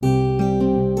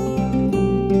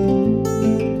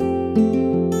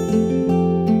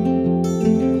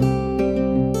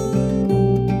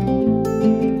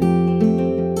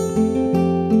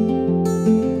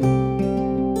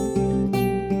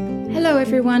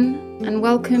everyone, and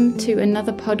welcome to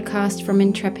another podcast from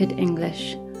Intrepid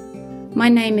English. My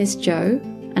name is Jo,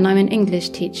 and I'm an English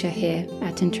teacher here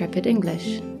at Intrepid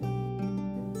English.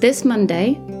 This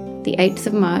Monday, the 8th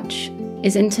of March,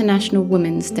 is International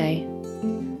Women's Day,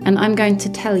 and I'm going to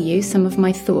tell you some of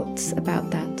my thoughts about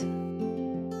that.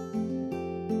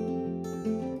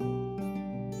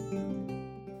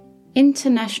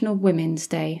 International Women's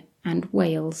Day and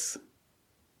Wales.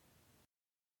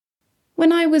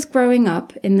 When I was growing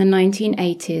up in the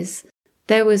 1980s,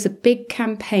 there was a big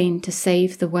campaign to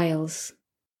save the whales.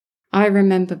 I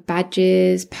remember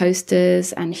badges,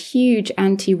 posters, and huge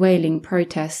anti-whaling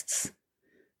protests.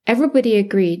 Everybody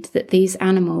agreed that these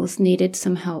animals needed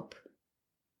some help.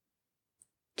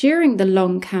 During the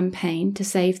long campaign to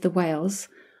save the whales,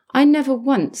 I never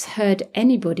once heard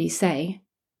anybody say,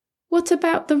 "What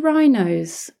about the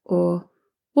rhinos?" or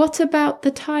 "What about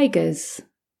the tigers?"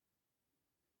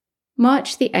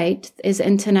 March the 8th is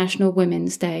International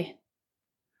Women's Day.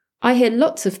 I hear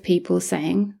lots of people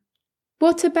saying,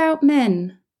 "What about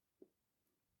men?"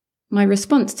 My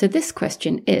response to this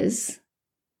question is,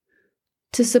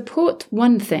 to support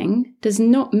one thing does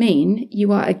not mean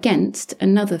you are against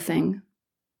another thing.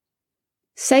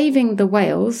 Saving the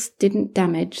whales didn't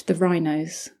damage the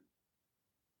rhinos.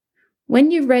 When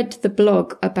you read the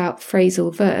blog about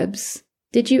phrasal verbs,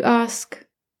 did you ask,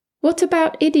 "What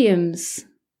about idioms?"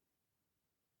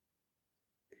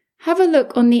 Have a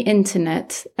look on the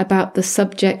internet about the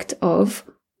subject of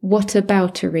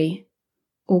whataboutery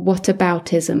or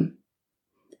whataboutism.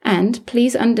 And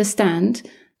please understand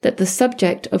that the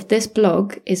subject of this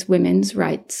blog is women's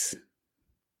rights.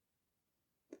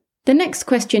 The next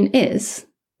question is,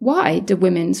 why do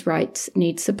women's rights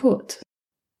need support?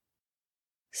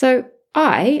 So,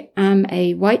 I am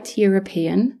a white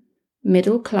European,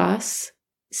 middle class,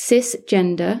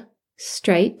 cisgender,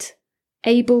 straight,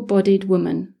 able-bodied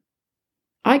woman.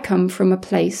 I come from a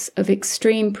place of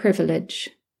extreme privilege.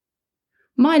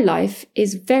 My life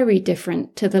is very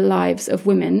different to the lives of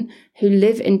women who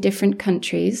live in different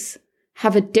countries,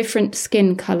 have a different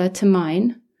skin colour to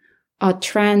mine, are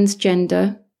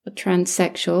transgender or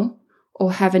transsexual,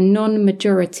 or have a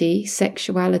non-majority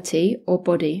sexuality or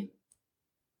body.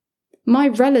 My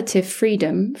relative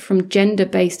freedom from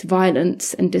gender-based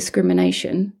violence and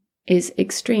discrimination is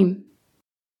extreme.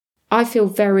 I feel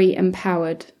very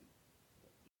empowered.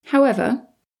 However,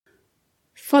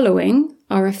 following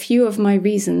are a few of my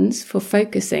reasons for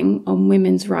focusing on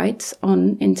women's rights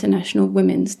on International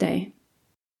Women's Day.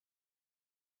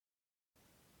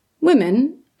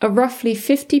 Women are roughly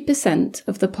 50%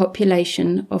 of the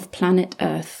population of planet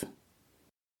Earth.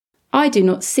 I do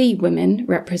not see women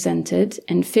represented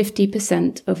in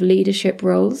 50% of leadership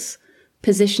roles,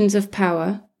 positions of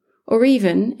power, or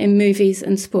even in movies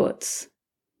and sports.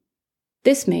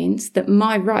 This means that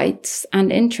my rights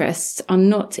and interests are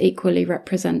not equally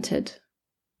represented.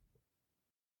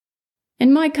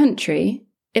 In my country,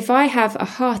 if I have a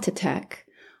heart attack,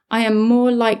 I am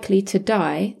more likely to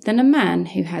die than a man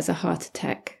who has a heart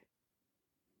attack.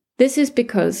 This is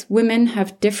because women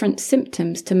have different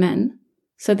symptoms to men,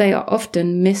 so they are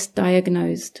often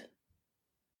misdiagnosed.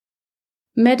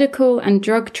 Medical and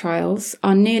drug trials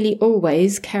are nearly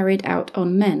always carried out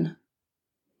on men.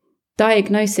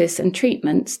 Diagnosis and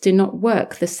treatments do not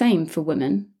work the same for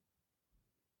women.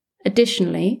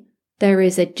 Additionally, there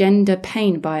is a gender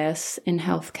pain bias in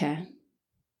healthcare.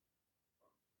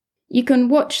 You can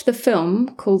watch the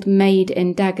film called Made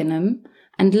in Dagenham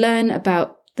and learn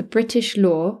about the British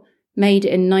law made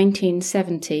in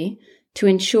 1970 to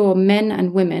ensure men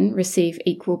and women receive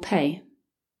equal pay.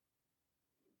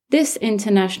 This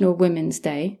International Women's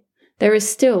Day, there is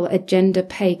still a gender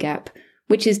pay gap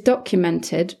which is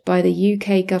documented by the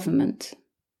UK government.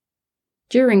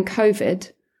 During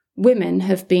COVID, women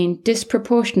have been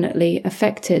disproportionately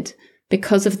affected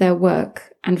because of their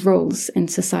work and roles in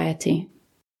society.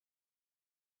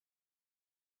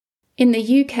 In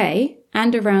the UK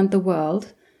and around the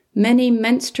world, many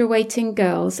menstruating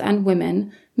girls and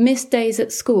women miss days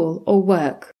at school or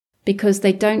work because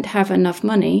they don't have enough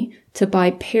money to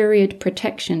buy period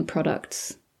protection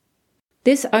products.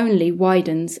 This only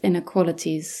widens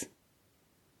inequalities.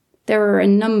 There are a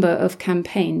number of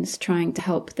campaigns trying to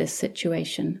help this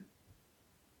situation.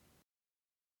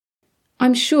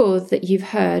 I'm sure that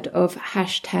you've heard of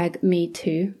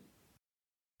 #MeToo.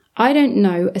 I don't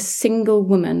know a single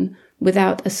woman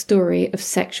without a story of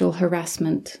sexual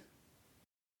harassment.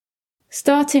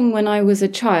 Starting when I was a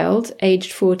child,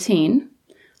 aged 14,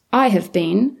 I have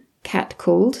been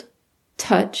catcalled,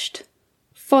 touched,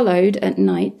 followed at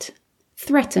night,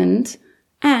 threatened,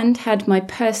 and had my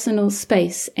personal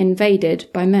space invaded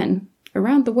by men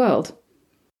around the world.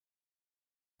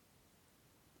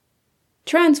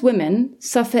 Trans women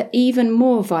suffer even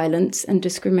more violence and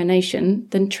discrimination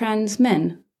than trans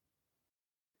men.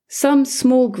 Some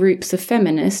small groups of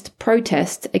feminists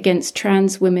protest against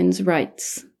trans women's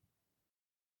rights.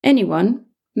 Anyone,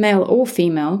 male or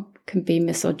female, can be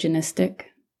misogynistic.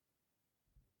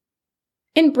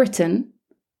 In Britain,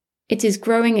 it is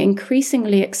growing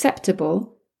increasingly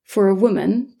acceptable for a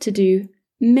woman to do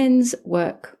men's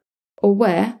work or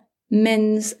wear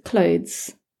men's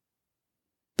clothes.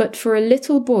 But for a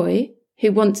little boy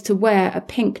who wants to wear a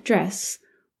pink dress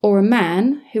or a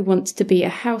man who wants to be a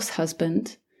house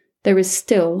husband, there is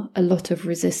still a lot of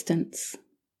resistance.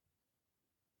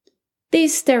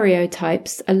 These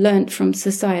stereotypes are learnt from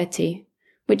society,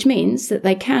 which means that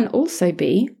they can also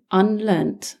be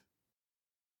unlearnt.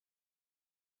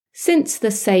 Since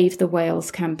the Save the Whales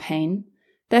campaign,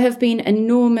 there have been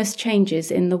enormous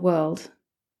changes in the world.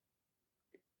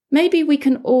 Maybe we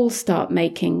can all start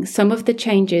making some of the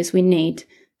changes we need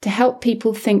to help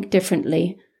people think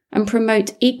differently and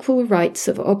promote equal rights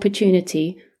of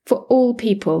opportunity for all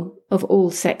people of all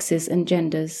sexes and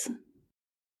genders.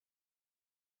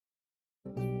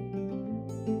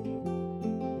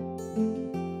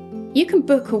 You can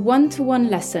book a one-to-one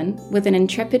lesson with an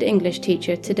Intrepid English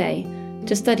teacher today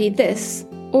to study this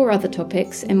or other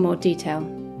topics in more detail.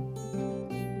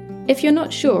 If you're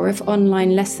not sure if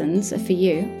online lessons are for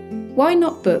you, why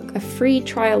not book a free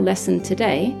trial lesson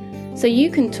today so you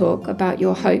can talk about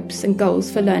your hopes and goals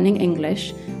for learning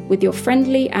English with your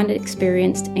friendly and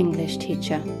experienced English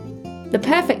teacher. The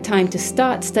perfect time to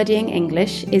start studying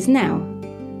English is now.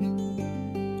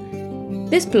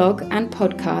 This blog and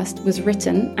podcast was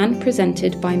written and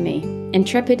presented by me,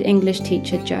 Intrepid English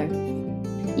teacher Jo.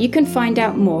 You can find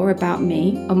out more about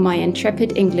me on my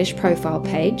Intrepid English profile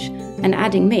page and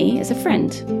adding me as a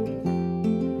friend.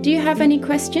 Do you have any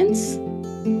questions?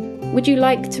 Would you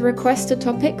like to request a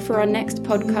topic for our next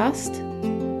podcast?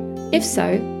 If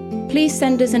so, please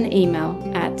send us an email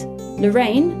at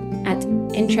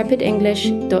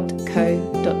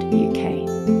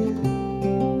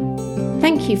lorraine@intrepidenglish.co.uk.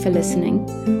 Thank you for listening,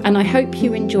 and I hope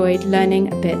you enjoyed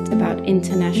learning a bit about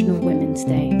International Women's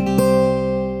Day.